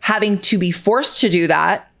against having to be forced to do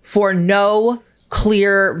that for no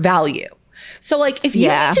clear value. So like if you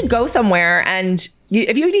need to go somewhere and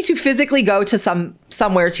if you need to physically go to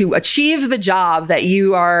somewhere to achieve the job that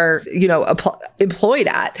you are, employed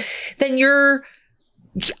at, then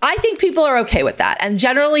I think people are okay with that. And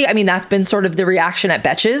generally, I mean, that's been sort of the reaction at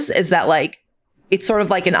Betches, is that like, it's sort of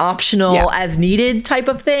like an optional as needed type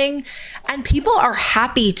of thing. And people are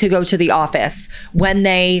happy to go to the office when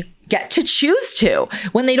they get to choose to,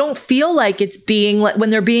 when they don't feel like it's being like, when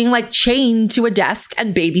they're being like chained to a desk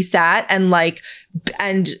and babysat and like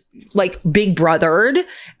big brothered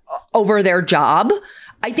over their job.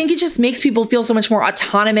 I think it just makes people feel so much more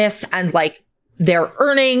autonomous and like they're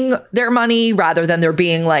earning their money rather than they're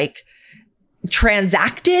being like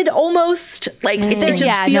transacted almost. Like it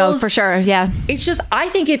just feels, for sure. Yeah. It's just, I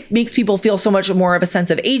think it makes people feel so much more of a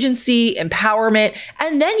sense of agency, empowerment.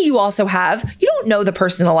 And then you also you don't know the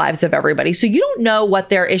personal lives of everybody. So you don't know what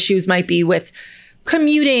their issues might be with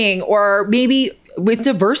commuting or maybe with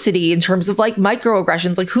diversity in terms of like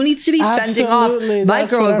microaggressions. Like who needs to be fending off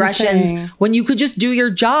microaggressions when you could just do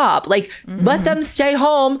your job? Like let them stay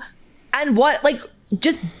home and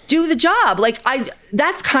just do the job. Like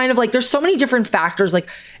that's kind of like, there's so many different factors. Like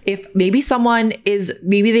if maybe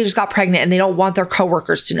maybe they just got pregnant and they don't want their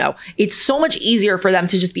coworkers to know, it's so much easier for them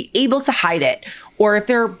to just be able to hide it. Or if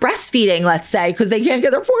they're breastfeeding, let's say, because they can't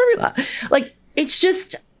get their formula. Like it's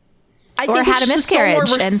just, I think had a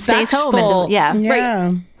miscarriage and stays home.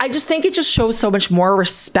 Right. I just think it just shows so much more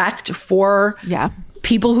respect for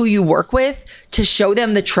people who you work with, to show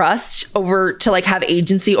them the trust to like have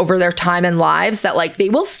agency over their time and lives, that like they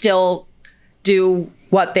will still do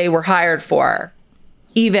what they were hired for,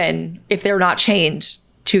 even if they're not chained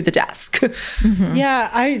to the desk. Mm-hmm. Yeah,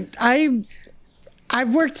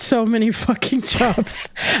 I've worked so many fucking jobs.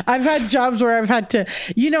 I've had jobs where I've had to,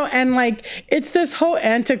 and like, it's this whole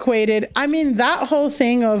antiquated, I mean, that whole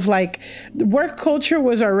thing of like work culture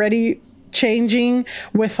was already changing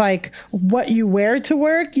with like what you wear to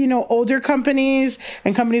work. Older companies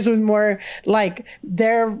and companies with more like,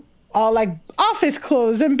 they're all like office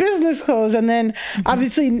clothes and business clothes. And then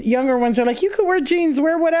obviously younger ones are like, you could wear jeans,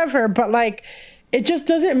 wear whatever. But like, it just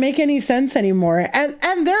doesn't make any sense anymore.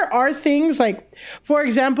 And there are things like, for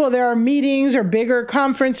example, there are meetings or bigger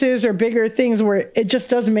conferences or bigger things where it just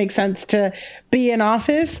doesn't make sense to be in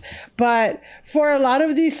office. But for a lot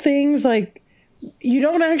of these things, like, you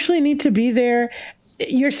don't actually need to be there.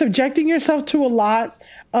 You're subjecting yourself to a lot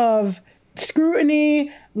of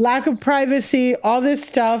scrutiny, lack of privacy, all this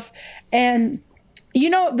stuff. And,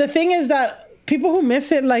 the thing is that people who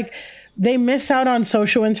miss it, like, they miss out on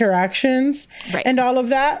social interactions and all of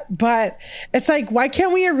that. But it's like, why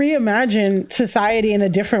can't we reimagine society in a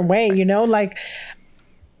different way? Like,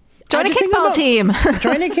 join a kickball team.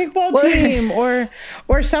 Join a kickball team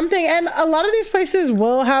or something. And a lot of these places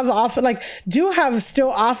will have do have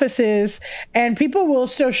still offices, and people will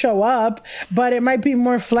still show up, but it might be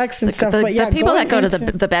more flex and stuff. But the people that go to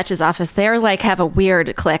the Betches office, they're like have a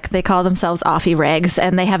weird clique. They call themselves Offie Regs,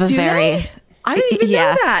 and they have a I didn't even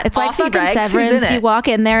know that. It's like fucking Severance. You walk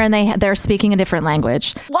in there and they're speaking a different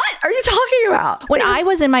language. What are you talking about? When I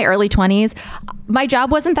was in my early 20s, my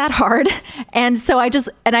job wasn't that hard. And so I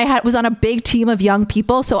was on a big team of young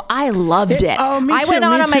people. So I loved it. Oh, me too, I went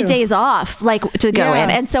on my days off, like to go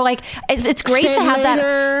in. And so like, it's great to have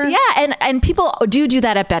that. Yeah. And people do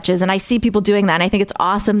that at Betches. And I see people doing that. And I think it's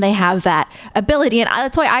awesome. They have that ability. And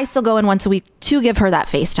that's why I still go in once a week to give her that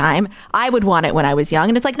FaceTime. I would want it when I was young.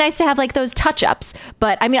 And it's like nice to have like those touch-ups.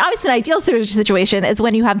 But I mean, obviously an ideal situation is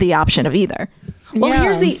when you have the option of either. Well,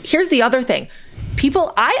 here's the other thing.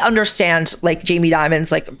 I understand like Jamie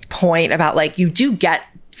Dimon's like point about like you do get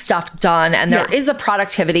stuff done and there is a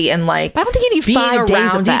productivity in like, but I don't think you need being 5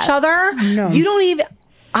 days around each other. No. You don't even,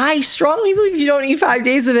 I strongly believe you don't need 5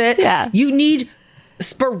 days of it. Yeah. You need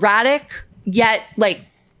sporadic yet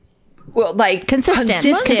consistent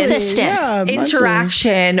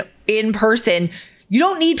interaction in person. You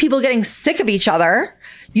don't need people getting sick of each other.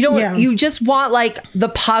 You just want like the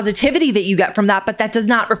positivity that you get from that, but that does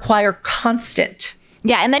not require constant.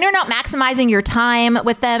 Yeah. And then you're not maximizing your time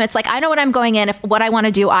with them. It's like, I know when I'm going in, what I want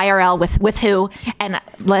to do IRL with who, and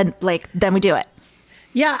then we do it.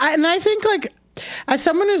 Yeah. And I think like as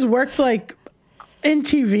someone who's worked like in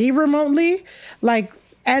TV remotely, like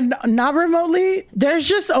and not remotely, there's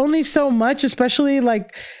just only so much, especially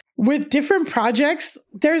like with different projects,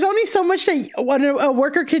 there's only so much that a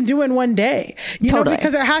worker can do in one day, you know,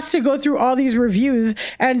 because it has to go through all these reviews.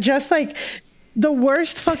 And just like the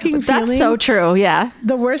worst fucking feeling. That's so true. Yeah.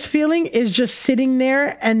 The worst feeling is just sitting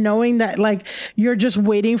there and knowing that like you're just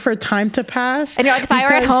waiting for time to pass. And you're like, if I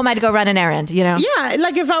were at home, I'd go run an errand, you know? Yeah.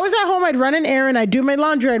 Like if I was at home, I'd run an errand. I'd do my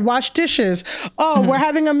laundry. I'd wash dishes. Oh, we're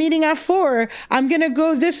having a meeting at 4. I'm going to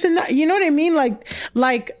go this and that. You know what I mean? Like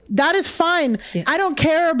that is fine. Yeah. I don't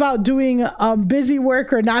care about doing busy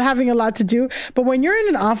work or not having a lot to do. But when you're in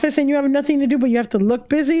an office and you have nothing to do, but you have to look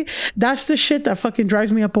busy, that's the shit that fucking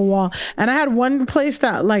drives me up a wall. And I had one place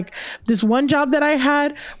that like this one job that I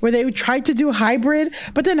had where they tried to do hybrid,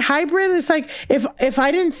 but then hybrid is like if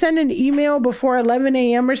I didn't send an email before 11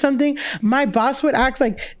 a.m. or something, my boss would ask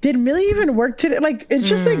like, did Millie even work today? Like it's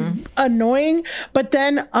just like annoying. But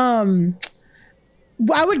then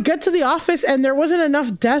I would get to the office and there wasn't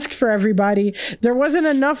enough desk for everybody. There wasn't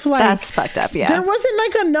enough like... That's fucked up, yeah. There wasn't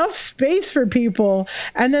like enough space for people.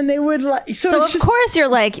 And then they would like... So of course you're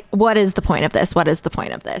like, what is the point of this? What is the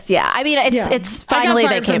point of this? Yeah. I mean, it's finally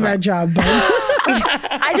they came that job. But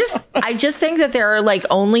I just think that there are like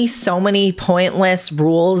only so many pointless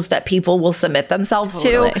rules that people will submit themselves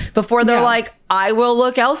to before they're like, I will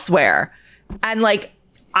look elsewhere. And like,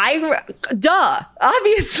 obviously,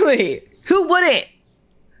 who wouldn't?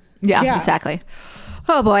 Yeah, exactly.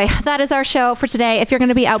 Oh boy, that is our show for today. If you're going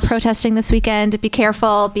to be out protesting this weekend, be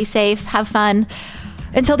careful, be safe, have fun.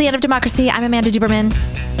 Until the end of democracy, I'm Amanda Duberman.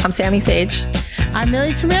 I'm Sammy Sage. I'm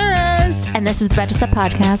Millie Tamarez. And this is the Betches Sup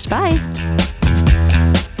Podcast. Bye.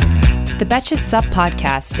 The Betches Sup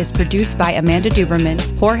Podcast is produced by Amanda Duberman,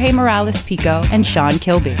 Jorge Morales Pico, and Sean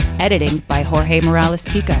Kilby. Editing by Jorge Morales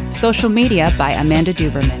Pico. Social media by Amanda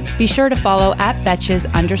Duberman. Be sure to follow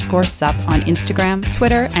 @Betches_Sup on Instagram,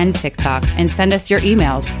 Twitter, and TikTok, and send us your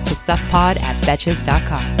emails to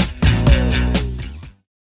suppod@betches.com.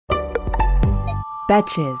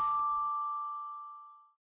 Betches.